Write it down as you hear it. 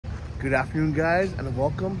Good afternoon, guys, and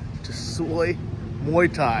welcome to Soi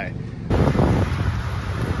Muay Thai.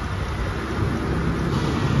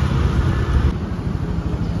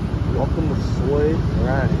 Welcome to Soi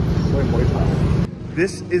Muay Thai.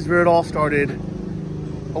 This is where it all started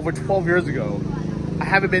over 12 years ago. I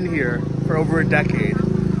haven't been here for over a decade,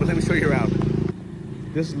 but let me show you around.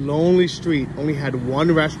 This lonely street only had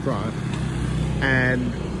one restaurant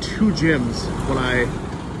and two gyms when I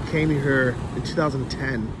came here in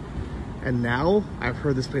 2010. And now I've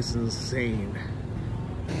heard this place is insane.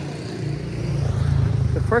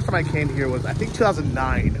 The first time I came here was, I think,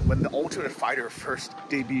 2009, when The Ultimate Fighter first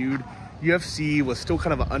debuted. UFC was still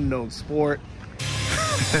kind of an unknown sport.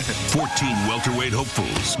 14 welterweight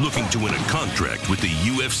hopefuls looking to win a contract with the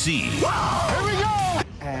UFC. Here we go!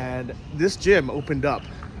 And this gym opened up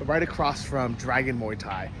right across from Dragon Muay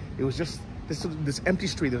Thai. It was just this empty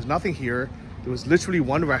street. There was nothing here. There was literally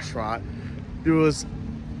one restaurant. There was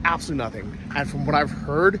absolutely nothing. And from what I've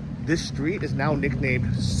heard, this street is now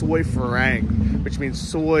nicknamed Soi Farang, which means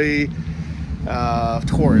soy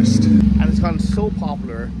tourist. And it's gotten so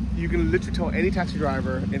popular, you can literally tell any taxi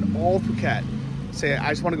driver in all Phuket, say, I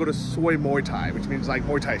just want to go to Soi Muay Thai, which means like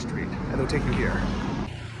Muay Thai Street, and they'll take you here.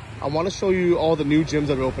 I want to show you all the new gyms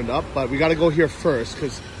that have opened up, but we got to go here first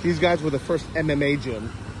because these guys were the first MMA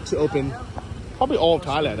gym to open probably all of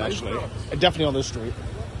Thailand, actually, and definitely on this street.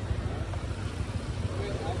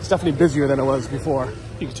 It's definitely busier than it was before.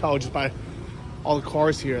 You can tell just by all the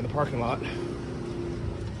cars here in the parking lot.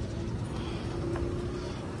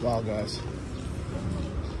 Wow, guys.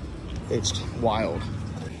 It's wild.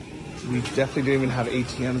 We definitely didn't even have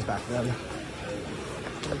ATMs back then.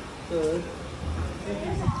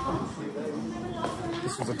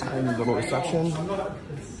 This was a tiny little reception.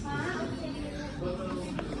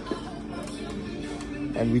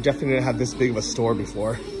 And we definitely didn't have this big of a store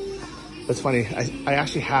before. That's funny, I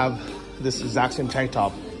actually have this exact same tank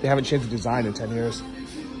top. They haven't changed the design in 10 years.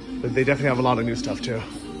 But they definitely have a lot of new stuff too.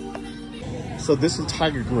 So this is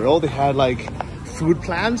Tiger Grill. They had like food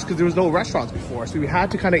plans because there was no restaurants before. So we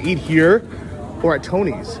had to kind of eat here or at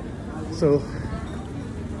Tony's. So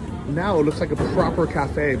now it looks like a proper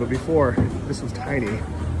cafe, but before this was tiny.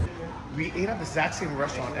 We ate at the exact same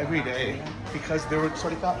restaurant every day because there were,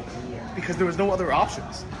 because there was no other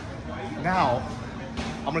options. Now,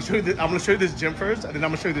 I'm gonna show you this gym first, and then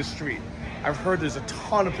I'm gonna show you this street. I've heard there's a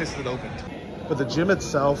ton of places that opened, but the gym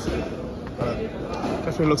itself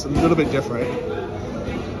definitely looks a little bit different.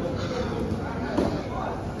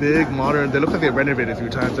 Big, modern. They look like they renovated a few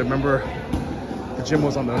times. I remember the gym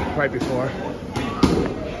was on the right before.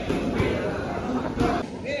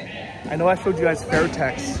 I know I showed you guys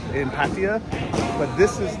Fairtex in Pattaya, but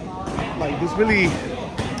this is like, this really,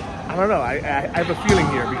 I don't know. I have a feeling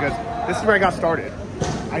here because this is where I got started.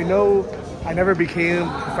 I know I never became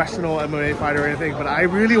a professional MMA fighter or anything, but I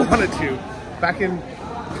really wanted to. Back in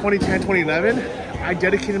 2010, 2011, I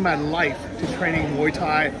dedicated my life to training Muay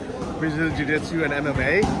Thai, Brazilian Jiu-Jitsu, and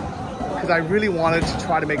MMA because I really wanted to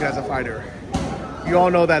try to make it as a fighter. You all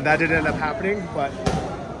know that didn't end up happening, but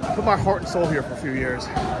I put my heart and soul here for a few years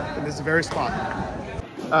in this very spot.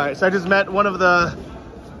 All right, so I just met one of the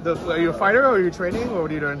are you a fighter or are you training or what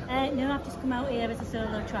are you doing? No, I've just come out here as a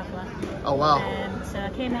solo traveller. Oh wow. So I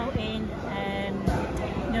came out in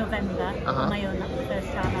November on my own. That was the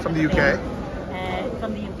first time I've From the UK?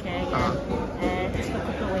 From the UK, yeah. Just for a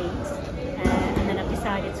couple of weeks. And then I've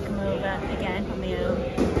decided to come over again on my own.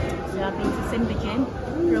 So I've been to Simba Gym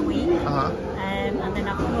for a week. And then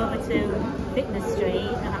I've come over to Fitness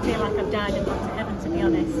Street and I feel like I've died and gone to heaven, to be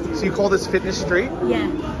honest. So you call this Fitness Street? Yeah.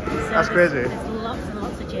 So that's crazy. There's lots and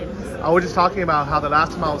lots of gyms. I was just talking about how the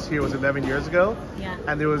last time I was here was 11 years ago. Yeah.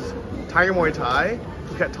 And there was Tiger Muay Thai,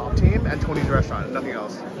 Phuket Top Team, and Tony's Restaurant, nothing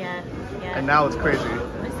else. Yeah, yeah. And now it's crazy.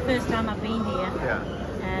 It's the first time I've been here.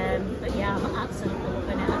 Yeah. But yeah, I'm absolutely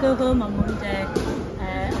loving it. I go home on Monday.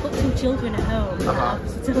 I've got two children at home that I've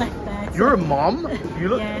still left there. So. You're a mom? You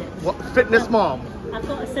look, yeah. What, fitness mom? I've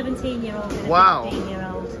got a 17-year-old and a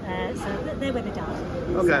 15-year-old, so they're with the dad.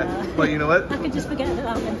 Okay, so, but you know what? I can just forget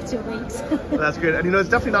about them for 2 weeks. That's good. And you know, it's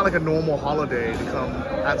definitely not like a normal holiday to come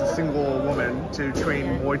as a single woman to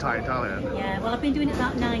train Muay Thai in Thailand. Yeah, well, I've been doing it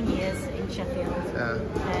about 9 years in Sheffield. Yeah.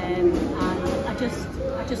 And I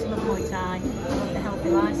just love Muay Thai. I love the healthy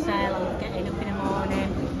lifestyle. I love getting up in the morning.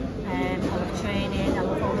 I love training. I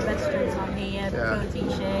love all the restaurants on here, the protein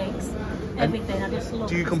shakes. Everything. I just love.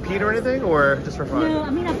 Do you compete or anything, or just for fun? No, I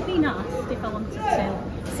mean I've been asked if I wanted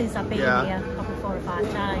to since I've been here probably 4 or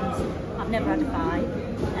 5 times. I've never had a fight.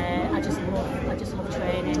 I just love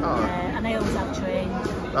training, and I always have trained.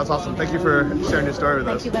 That's awesome. Thank you for sharing your story with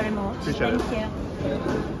us. Thank you very much. Appreciate it. Thank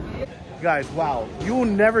you. Guys, wow, you will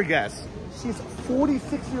never guess. She's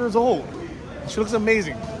 46 years old. She looks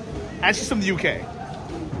amazing. And she's from the UK.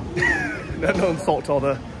 No insult to all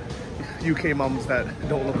the UK moms that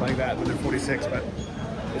don't look like that when they're 46, but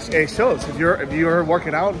it shows. If you're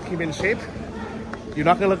working out and keeping in shape, you're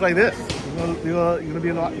not gonna look like this. You're gonna be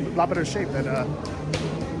in a lot better shape than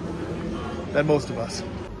most of us.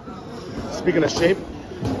 Speaking of shape,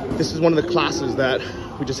 this is one of the classes that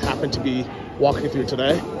we just happened to be walking through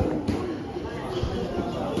today.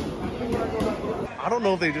 I don't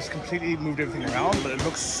know if they just completely moved everything around, but it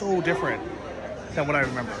looks so different than what I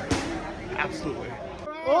remember. Absolutely.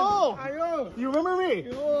 Oh, you remember me?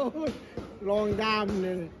 Long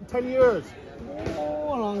time. 10 years.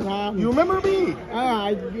 Oh, long time. You remember me?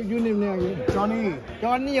 You name Johnny.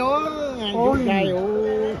 Johnny, oh,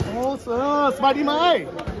 sir. Smarty Mai.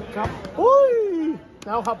 Oi.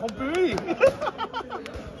 Now have pompi.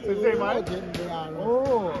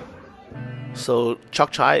 Oh. So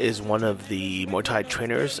Chok Chai is one of the Muay Thai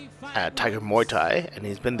trainers at Tiger Muay Thai, and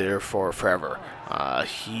he's been there for forever.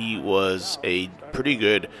 He was a pretty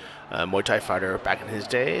good Muay Thai fighter back in his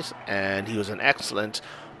days, and he was an excellent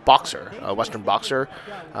boxer, a Western boxer.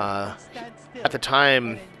 At the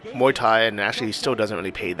time, Muay Thai, and actually he still doesn't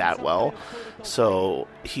really pay that well, so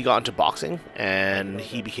he got into boxing, and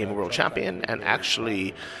he became a world champion, and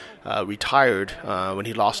actually retired when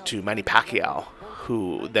he lost to Manny Pacquiao,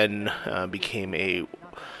 who then became a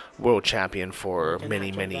world champion for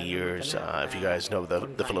many, many years, if you guys know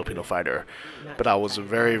the Filipino fighter. But I was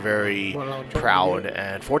very, very proud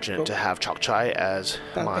and fortunate to have Chok Chai as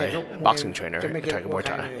my boxing trainer at Tiger Muay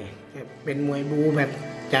Thai. เป็นมวยบูแบบ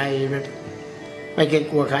ใจแบบไม่เกรง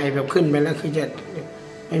กลัวใครแบบขึ้นไปแล้วคือจะ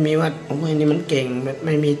ไม่มีว่าผมว่านี่มันเก่งแบบไ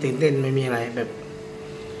ม่มีตื่นเต้นไม่มีอะไรแบบ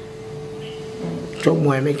ชกม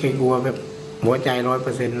วยไม่เกรงกลัวแบบหัวใจ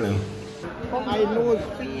 100% เลย I know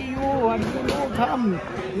see you and you know come.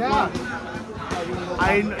 Yeah.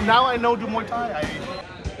 Now I know do Muay Thai.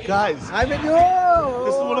 Guys, I met you.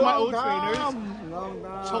 This is one of my old trainers.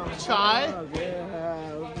 Chok Chai.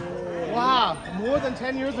 Wow, more than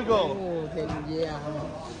 10 years ago. 10 years.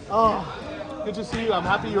 Oh, good to see you. I'm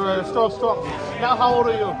happy you're still strong. Now, how old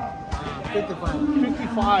are you? 55.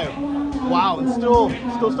 55. Wow, and still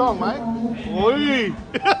strong, right? Oi.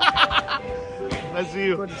 Let's see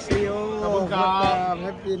you. Good to see you.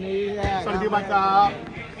 Happy New Year. Sorry to be back up.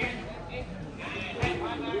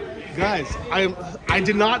 Guys, I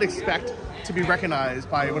did not expect to be recognized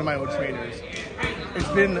by one of my old trainers. It's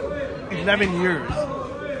been 11 years.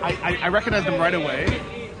 I recognized him right away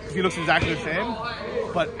because he looks exactly the same,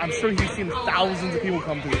 but I'm sure he's seen thousands of people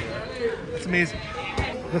come through here. It's amazing.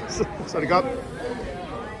 Sorry, go.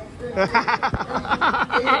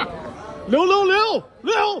 Lil!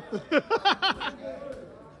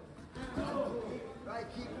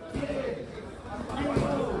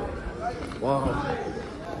 Wow.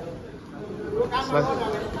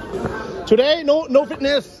 Today, no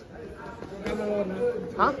fitness.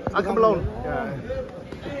 Huh? I come alone. Yeah.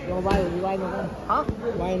 No why no come? Huh?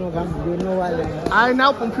 Why no come? You know why? I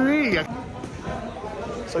now from Korea.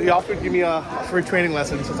 So he offered to give me a free training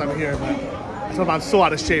lesson since I'm here, but I told him I'm so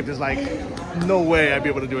out of shape. There's like no way I'd be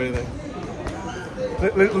able to do anything.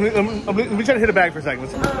 Let me try to hit a bag for a second.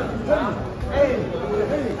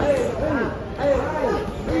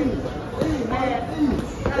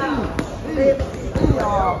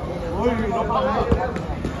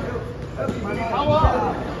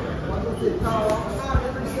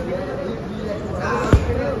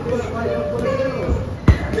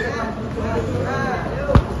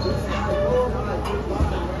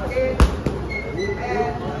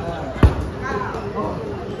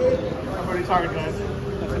 I'm pretty tired, guys.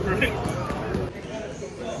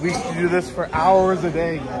 We used to do this for hours a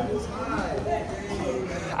day, guys.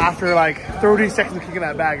 After like 30 seconds of kicking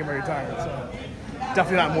that bag, I'm very tired. So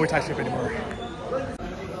definitely not Muay Thai shape anymore.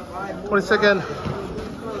 22nd.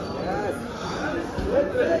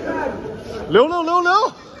 No.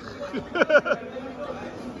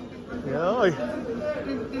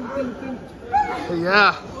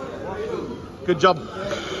 Yeah. Good job.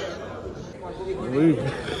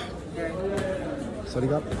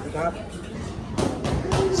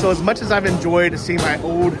 So as much as I've enjoyed seeing my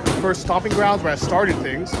old first stomping grounds where I started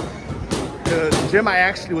things, the gym I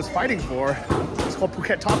actually was fighting for is called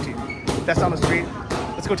Phuket Top Team. That's down the street.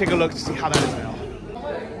 Let's go take a look to see how that is now.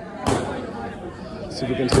 Let's see if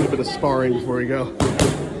we can see a bit of sparring before we go.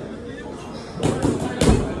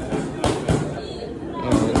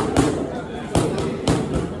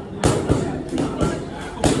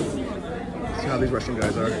 See how these Russian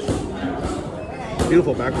guys are.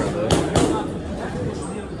 Beautiful background though.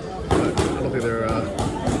 But I don't think they're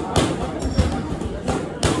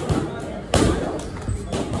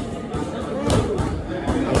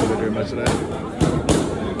today.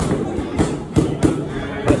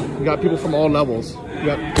 You got people from all levels. You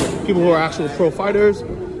got people who are actual pro fighters.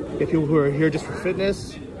 You get people who are here just for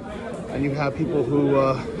fitness. And you have people who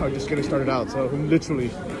are just getting started out. So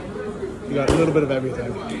literally, you got a little bit of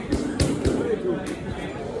everything.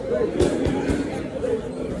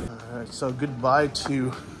 All right, so goodbye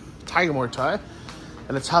to Tiger Muay Thai.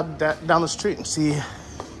 And let's head down the street and see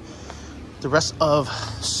the rest of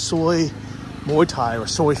Soi Muay Thai or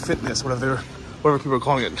Soi Fitness, whatever people are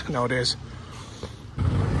calling it nowadays.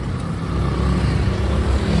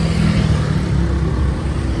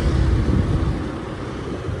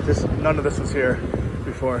 None of this was here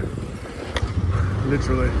before,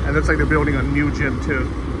 literally. And it looks like they're building a new gym too,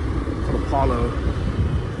 called Apollo.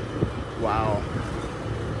 Wow.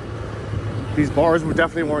 These bars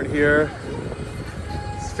definitely weren't here.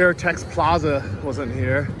 Fairtex Plaza wasn't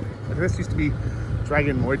here. I think this used to be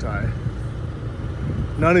Dragon Muay Thai.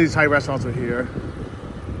 None of these Thai restaurants were here.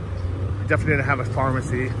 Definitely didn't have a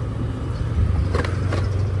pharmacy.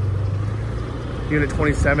 Unit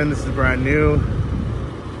 27, this is brand new.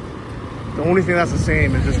 The only thing that's the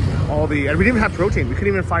same is just all the, and we didn't even have protein. We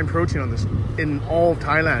couldn't even find protein on this in all of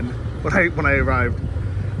Thailand when I arrived,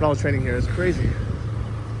 when I was training here. It's crazy.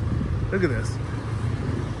 Look at this.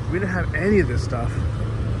 We didn't have any of this stuff.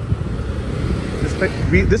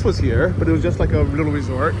 This was here, but it was just like a little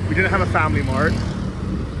resort. We didn't have a family mart.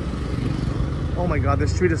 Oh my God,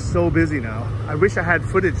 this street is so busy now. I wish I had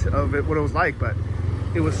footage of it, what it was like, but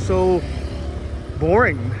it was so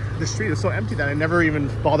boring. The street is so empty that I never even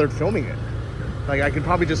bothered filming it. Like I could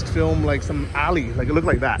probably just film like some alley, like it looked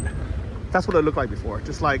like that. That's what it looked like before,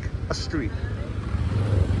 just like a street.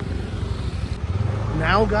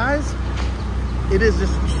 Now guys, it is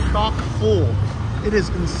just chock full. It is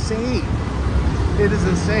insane. It is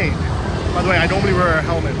insane. By the way, I normally wear a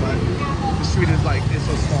helmet, but the street is like, it's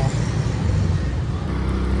so small.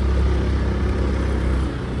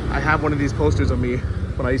 I have one of these posters of me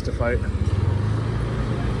when I used to fight.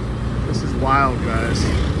 This is wild, guys.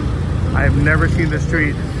 I have never seen the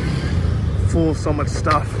street full of so much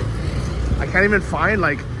stuff. I can't even find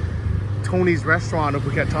like Tony's restaurant or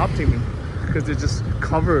Phuket Top Team because they're just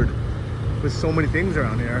covered with so many things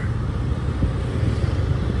around here.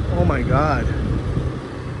 Oh my God.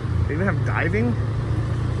 They even have diving?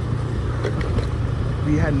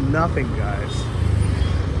 We had nothing, guys.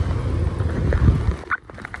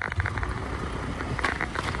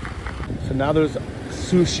 So now there's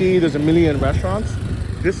sushi, there's a million restaurants.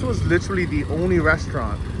 This was literally the only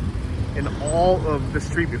restaurant in all of the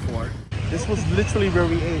street before. This was literally where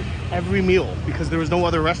we ate every meal because there was no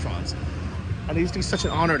other restaurants. And it used to be such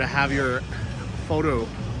an honor to have your photo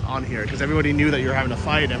on here because everybody knew that you were having a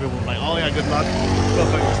fight. Everyone was like, oh yeah, good luck, go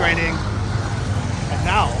for your training. And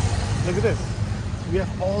now, look at this. We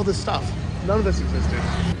have all this stuff. None of this existed.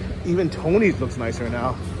 Even Tony's looks nicer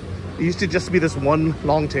now. It used to just be this one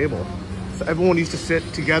long table. So everyone used to sit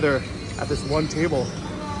together at this one table.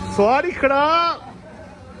 Sawadi krap!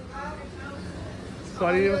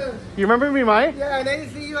 Sawadi. You remember me, Mai? Yeah, I didn't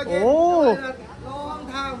see you again. Oh!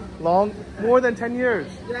 Long time. Long, more than 10 years.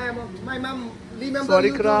 Yeah, my mom remember Sawadi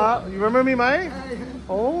you krap. too. You remember me, Mai?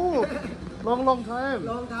 Oh! Long time.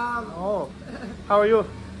 Long time. Oh. How are you?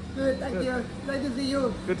 Good, thank you. Nice to see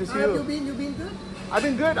you. Good to see How you. have you been good? I've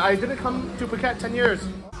been good. I didn't come to Phuket 10 years.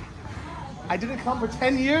 I didn't come for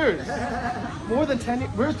 10 years. More than 10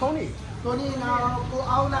 years. Where's Tony? Tony now, go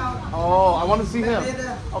out now. Oh, I want to see him.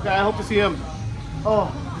 Okay, I hope to see him.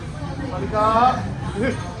 Oh.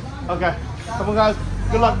 Okay. Come on, guys.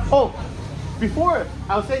 Good luck. Oh, before,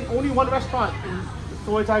 I was saying only one restaurant in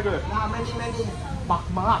Soi Tiger. Nah, many.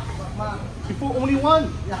 Mark. Before, only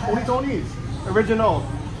one. Yeah. Only Tony's. Original.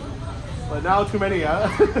 But now too many, huh?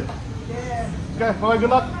 Yeah. Okay, bye, good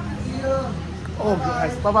luck. See you. Oh,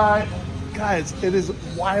 guys, bye-bye. Guys, it is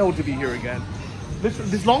wild to be here again.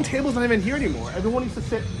 This long table's not even here anymore. Everyone used to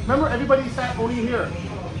sit. Remember, everybody sat only here.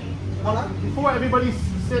 Before, everybody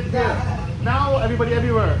sit here. Now, everybody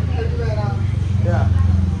everywhere. Everywhere now. Yeah.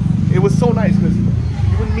 It was so nice because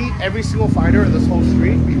you would meet every single fighter in this whole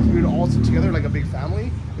street because we would all sit together like a big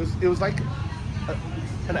family. It was like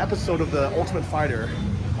an episode of The Ultimate Fighter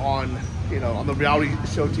on, on the reality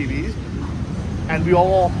show TVs. And we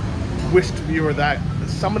all wished we were that.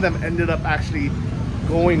 Some of them ended up actually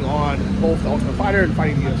going on both The Ultimate Fighter and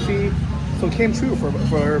fighting the UFC. So it came true for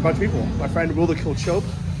a bunch of people. My friend Will the Kill Chope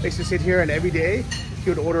used to sit here and every day he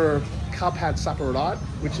would order Kalpad Saparat,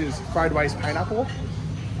 which is fried rice pineapple,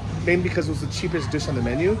 mainly because it was the cheapest dish on the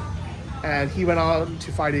menu. And he went on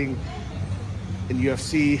to fighting in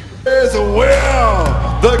UFC. Is Will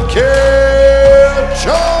the Kill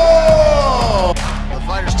Chope! The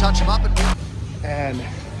fighters touch him up and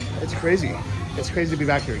crazy. It's crazy to be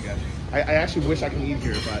back here again. I actually wish I can eat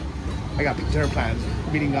here, but I got dinner plans,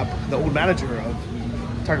 meeting up the old manager of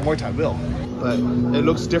Tiger Muay Thai, Bill. But it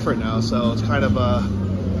looks different now, so it's kind of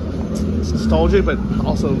it's nostalgic, but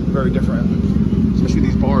also very different, especially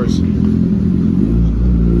these bars.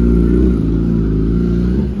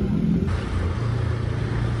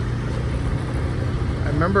 I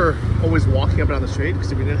remember always walking up and down the street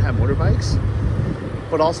because we didn't have motorbikes,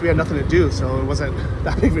 but also we had nothing to do, so it wasn't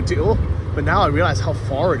that big of a deal. But now I realize how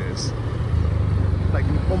far it is. Like,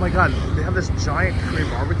 oh my God, they have this giant Korean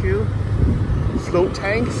barbecue, float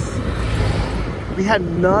tanks. We had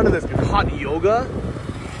none of this. Hot yoga.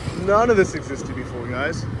 None of this existed before,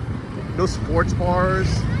 guys. No sports bars,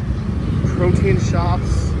 protein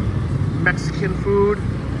shops, Mexican food.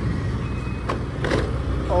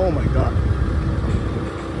 Oh my God.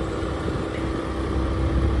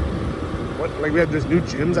 What? Like, we had these new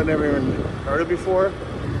gyms I never even heard of before.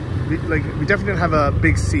 We definitely didn't have a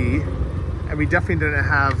big C, and we definitely didn't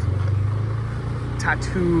have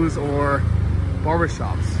tattoos or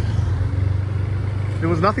barbershops. There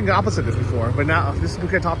was nothing opposite this before, but now this is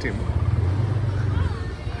Phuket Top Team.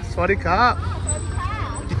 Soi Tiger.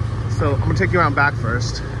 So I'm gonna take you around back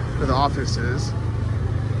first to the offices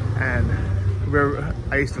and where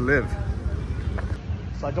I used to live.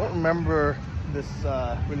 So I don't remember this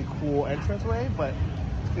really cool entranceway, but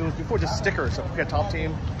it was before just stickers of Phuket Top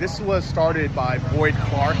Team. This was started by Boyd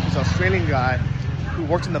Clark, who's an Australian guy who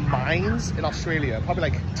worked in the mines in Australia, probably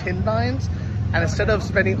like tin mines. And instead of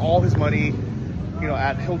spending all his money, you know,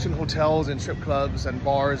 at Hilton hotels and strip clubs and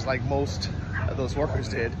bars like most of those workers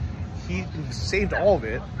did, he saved all of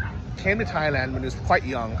it, came to Thailand when he was quite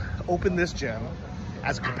young, opened this gym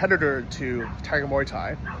as a competitor to Tiger Muay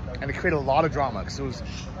Thai, and it created a lot of drama because it was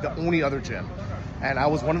the only other gym. And I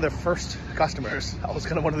was one of their first customers. I was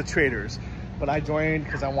kind of one of the traders, but I joined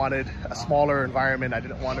because I wanted a smaller environment. I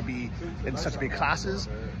didn't want to be in such big classes.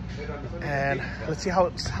 And let's see how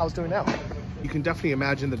it's doing now. You can definitely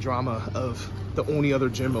imagine the drama of the only other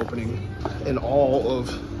gym opening in all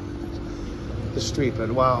of the street,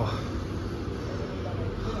 but wow.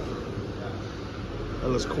 That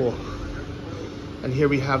looks cool. And here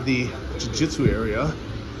we have the jiu-jitsu area.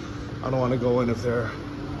 I don't want to go in if they're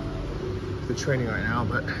training right now,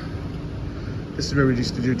 but this is where we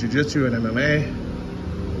used to do jiu-jitsu and MMA.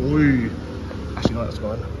 Ooh. Actually, no, that's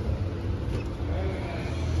going.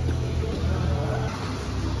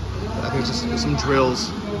 I think it's just some drills.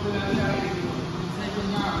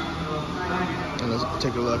 And let's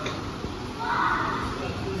take a look.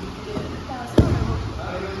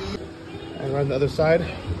 And right on the other side,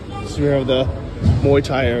 this is where we have the Muay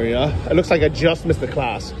Thai area. It looks like I just missed the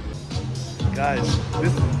class. Guys,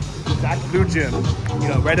 this is that blue gym, you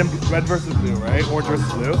know, red versus blue, right? Orange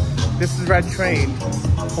versus blue. This is where I trained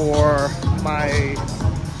for my,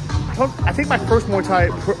 I think my first Muay Thai,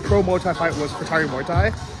 pro Muay Thai fight was for Tiger Muay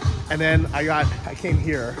Thai. And then I came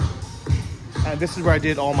here, and this is where I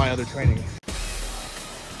did all my other training.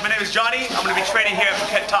 My name is Johnny. I'm going to be training here at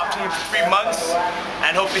Phuket Top Team for 3 months,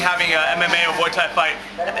 and hopefully having a MMA or Muay Thai fight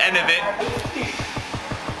at the end of it.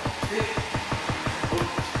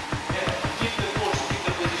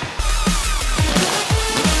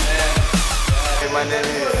 My name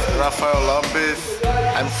is Rafael Lopez.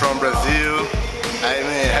 I'm from Brazil. I'm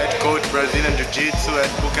a head coach Brazilian Jiu-Jitsu at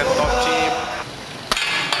Phuket Top Team.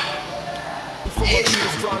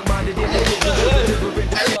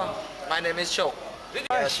 My name is Chok.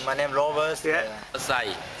 Yes, my name is Robert.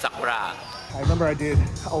 Soi Sakura. I remember I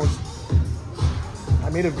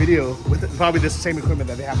made a video with probably this same equipment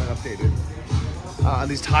that they haven't updated on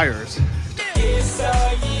these tires.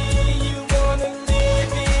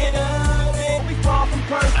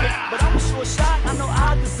 But I'm a short shot, I know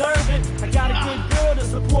I deserve it. I got a good girl to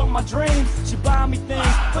support my dreams. She buy me things,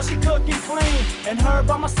 but she cook and clean. And her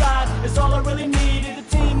by my side is all I really needed.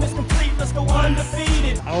 The team is complete, let's go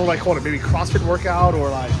undefeated. I don't know what I call it, maybe CrossFit workout or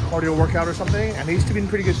like cardio workout or something. And I used to be in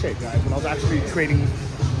pretty good shape, guys, when I was actually training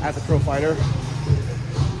as a pro fighter.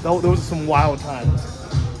 Those are some wild times.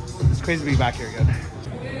 It's crazy to be back here again.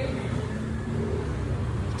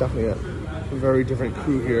 It's definitely a very different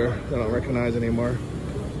crew here that I don't recognize anymore.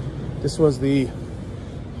 This was the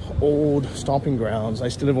old stomping grounds. I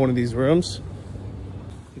still live in one of these rooms.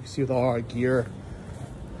 You can see with all our gear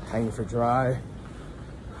hanging for dry.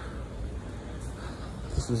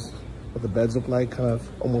 This is what the beds look like, kind of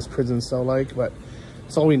almost prison cell-like, but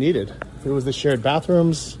it's all we needed. It was the shared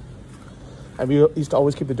bathrooms, and we used to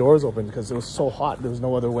always keep the doors open because it was so hot. There was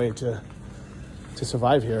no other way to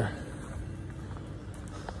survive here.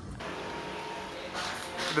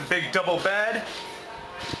 The big double bed.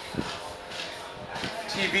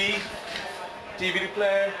 TV, DVD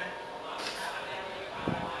player.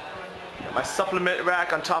 Got my supplement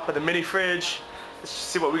rack on top of the mini fridge. Let's just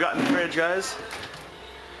see what we got in the fridge, guys.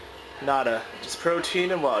 Nada, just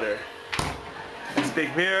protein and water. This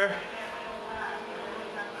big mirror,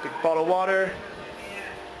 big bottle of water.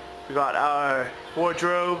 We got our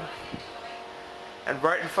wardrobe, and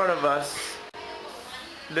right in front of us,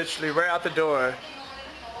 literally right out the door,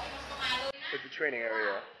 is the training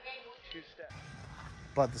area. 2 steps.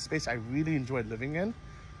 But the space I really enjoyed living in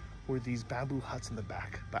were these bamboo huts in the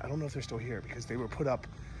back. But I don't know if they're still here because they were put up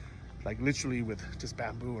like literally with just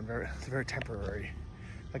bamboo and very temporary,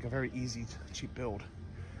 like a very easy, cheap build.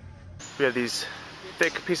 We have these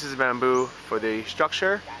thick pieces of bamboo for the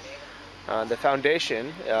structure. The foundation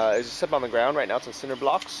is just up on the ground. Right now it's in cinder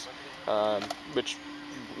blocks, which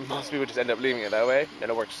most people just end up leaving it that way,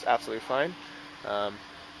 and it works absolutely fine.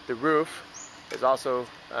 The roof is also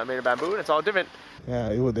made of bamboo, and it's all different. Yeah,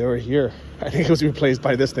 they were here. I think it was replaced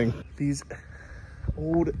by this thing. These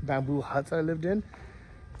old bamboo huts I lived in,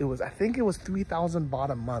 I think it was 3,000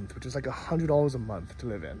 baht a month, which is like $100 a month to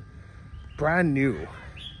live in. Brand new.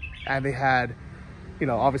 And they had, you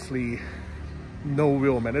know, obviously no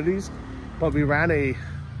real amenities, but we ran a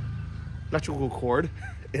electrical cord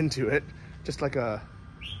into it, just like a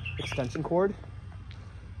extension cord.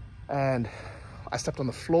 And I stepped on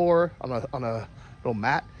the floor on a little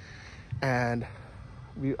mat, and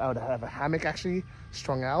I would have a hammock actually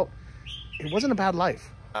strung out. It wasn't a bad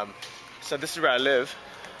life. So this is where I live.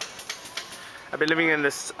 I've been living in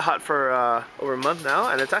this hut for over a month now,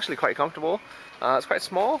 and it's actually quite comfortable. It's quite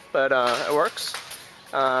small, but it works.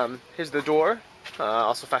 Here's the door,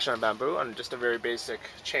 also fashioned on bamboo, and just a very basic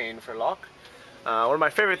chain for lock. One of my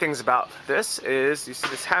favorite things about this is you see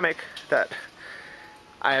this hammock that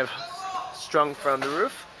I have strung from the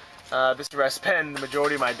roof. This is where I spend the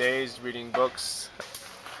majority of my days reading books.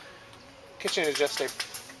 Kitchen is just a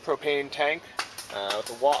propane tank with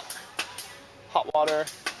a wok, hot water,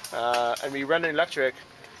 and we run electric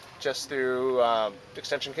just through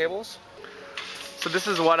extension cables. So this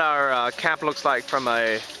is what our camp looks like from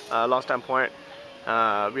a long standpoint.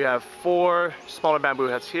 We have 4 smaller bamboo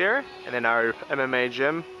huts here, and then our MMA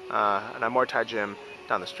gym and our Muay Thai gym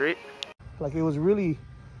down the street. Like, it was really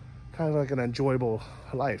kind of like an enjoyable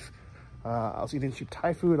life. I was eating cheap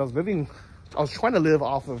Thai food. I was trying to live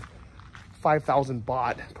off of 5,000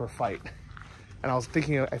 baht per fight. And I was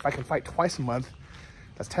thinking, if I can fight twice a month,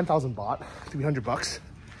 that's 10,000 baht, 300 bucks.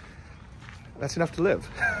 That's enough to live.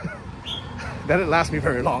 That didn't last me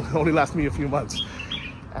very long. It only lasted me a few months.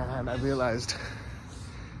 And I realized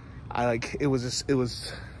it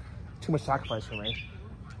was too much sacrifice for me.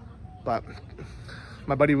 But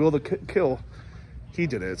my buddy Will the Kill, he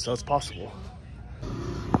did it, so it's possible.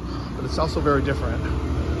 But it's also very different.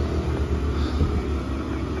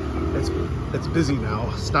 It's busy now.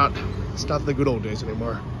 It's not the good old days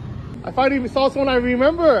anymore. I finally saw someone I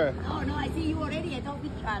remember. Oh no, I see you already. I talked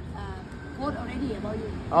with quote already about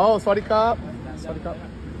you. Oh, Soi Tiger. Soi Tiger.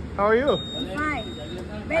 How are you? Fine.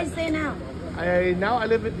 Where you stay now? I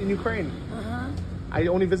live in Ukraine. I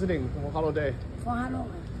only visiting for holiday. For how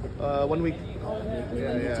long? 1 week. Oh,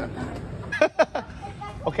 Yeah.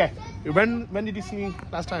 Okay. When did you see me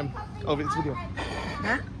last time? Oh, it's video.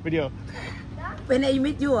 Huh? Video. When I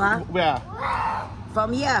meet you, Where?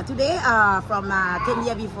 From here today, from 10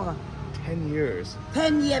 years before. 10 years.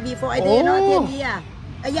 10 years before. I did not 10 years.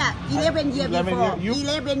 Yeah, 11 years before.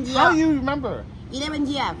 11 years. How do you remember? 11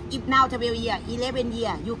 years. If now 12 years. 11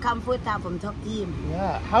 years. You come first time from top team.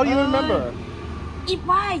 Yeah. How do you remember? If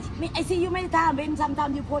why? I see you many times. When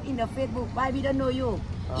sometimes you post in the Facebook. Why we don't know you?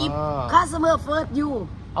 If customer first you.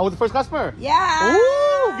 I was the first customer. Yeah.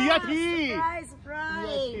 Ooh, VIP. Surprise.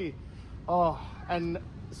 VIP. Oh, and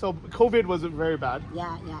so COVID was very bad.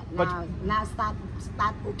 Yeah. But now start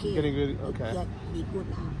okay. Getting good. Okay. Yeah, be good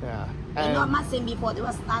now. Yeah. And not much same before. They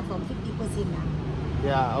was start from 50% now.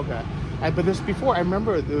 Yeah. Okay. But this before, I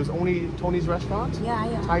remember there was only Tony's restaurant.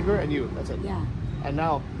 Yeah. Tiger and you. That's it. Yeah. And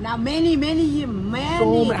now many gym, many.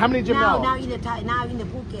 So how many gym now? Now in the now in the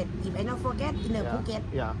Phuket. If I not forget, in the Phuket.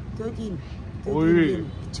 Yeah. 13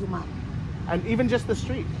 gym, 2 months. And even just the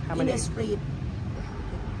street. How many? In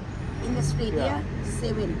the street, yeah.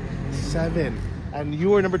 7. And you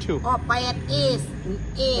were number 2. Oh, 8.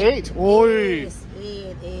 8. Oi.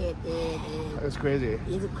 8. That's crazy.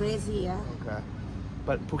 It's crazy, yeah. Okay.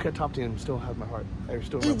 But Phuket top team still has my heart. I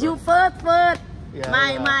still remember. It's you first.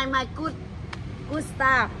 Yeah, my good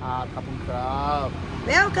staff. Kapun krab.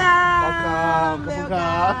 Welcome.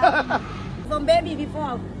 From baby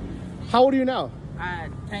before. How old are you now?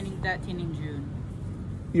 Turning 13 in June.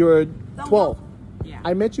 You're 12. Yeah.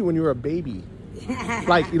 I met you when you were a baby.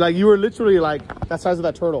 Like you were literally like that size of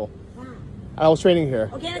that turtle. I was training here.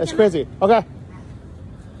 Okay, it's crazy. Okay.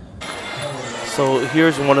 So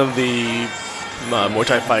here's one of the Muay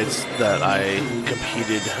Thai fights that I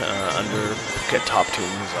competed under Phuket Top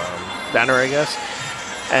Team's banner, I guess.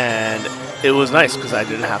 And it was nice because I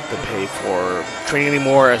didn't have to pay for training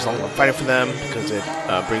anymore as long as I'm fighting for them, because it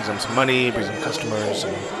brings them some money, brings them customers,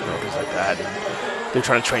 and things like that. And they're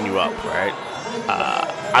trying to train you up, right?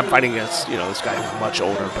 I'm fighting against this guy who's much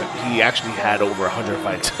older, but he actually had over 100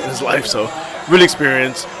 fights in his life, so really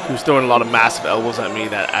experienced. He was throwing a lot of massive elbows at me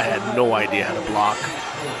that I had no idea how to block.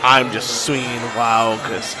 I'm just swinging wild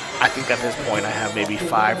because I think at this point I have maybe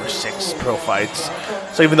 5 or 6 pro fights.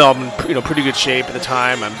 So even though I'm in pretty good shape at the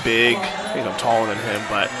time, I'm big, I'm taller than him,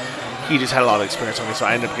 but he just had a lot of experience on me, so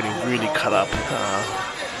I ended up getting really cut up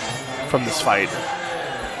from this fight.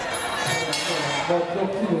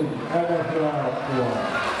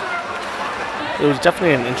 It was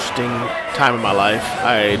definitely an interesting time in my life.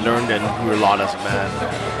 I learned and grew a lot as a man.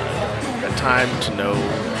 Had time to know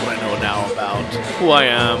what I know now about who I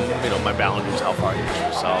am, my boundaries, how far I can push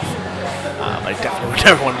myself. I definitely would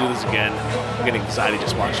never want to do this again. I'm getting anxiety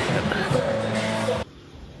just watching it.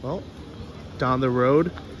 Well, down the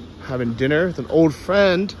road, having dinner with an old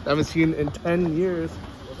friend I haven't seen in 10 years.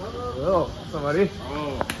 Hello, somebody.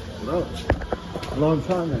 Oh, hello. Long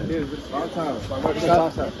time, man. Long time.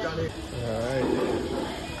 Alright.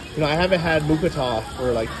 I haven't had Mukata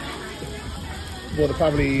for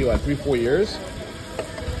probably 3-4 years.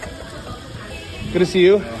 Good to see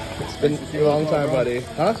you. It's been a long time, buddy.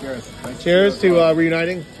 Huh? Cheers. Cheers to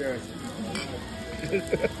reuniting. Cheers.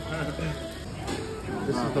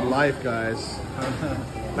 This is the life, guys.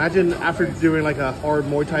 Imagine after doing a hard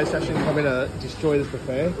Muay Thai session coming to destroy this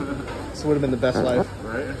buffet. This would have been the best life.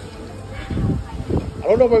 Right? I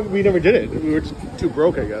don't know if we never did it. We were just too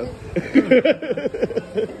broke, I guess.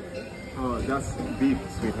 Oh, that's beef,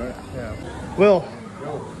 sweetheart. Yeah. Will,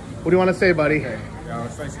 what do you want to say, buddy? Okay. Yeah,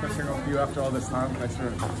 it's nice catching up with you after all this time. Thanks for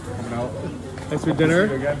coming out. Thanks for dinner.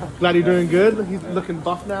 Glad you're doing good. He's looking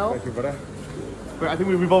buff now. Thank you, brother. I think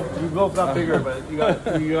we both got bigger, but you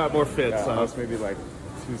got more fit. Yeah, so I was maybe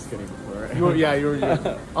too skinny before. you were. I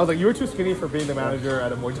was like, you were too skinny for being the manager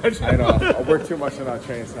at a Muay Thai gym. I know. I work too much and not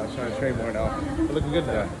train, so I'm trying to train more now. You're looking good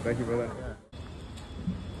now. Yeah, thank you, brother.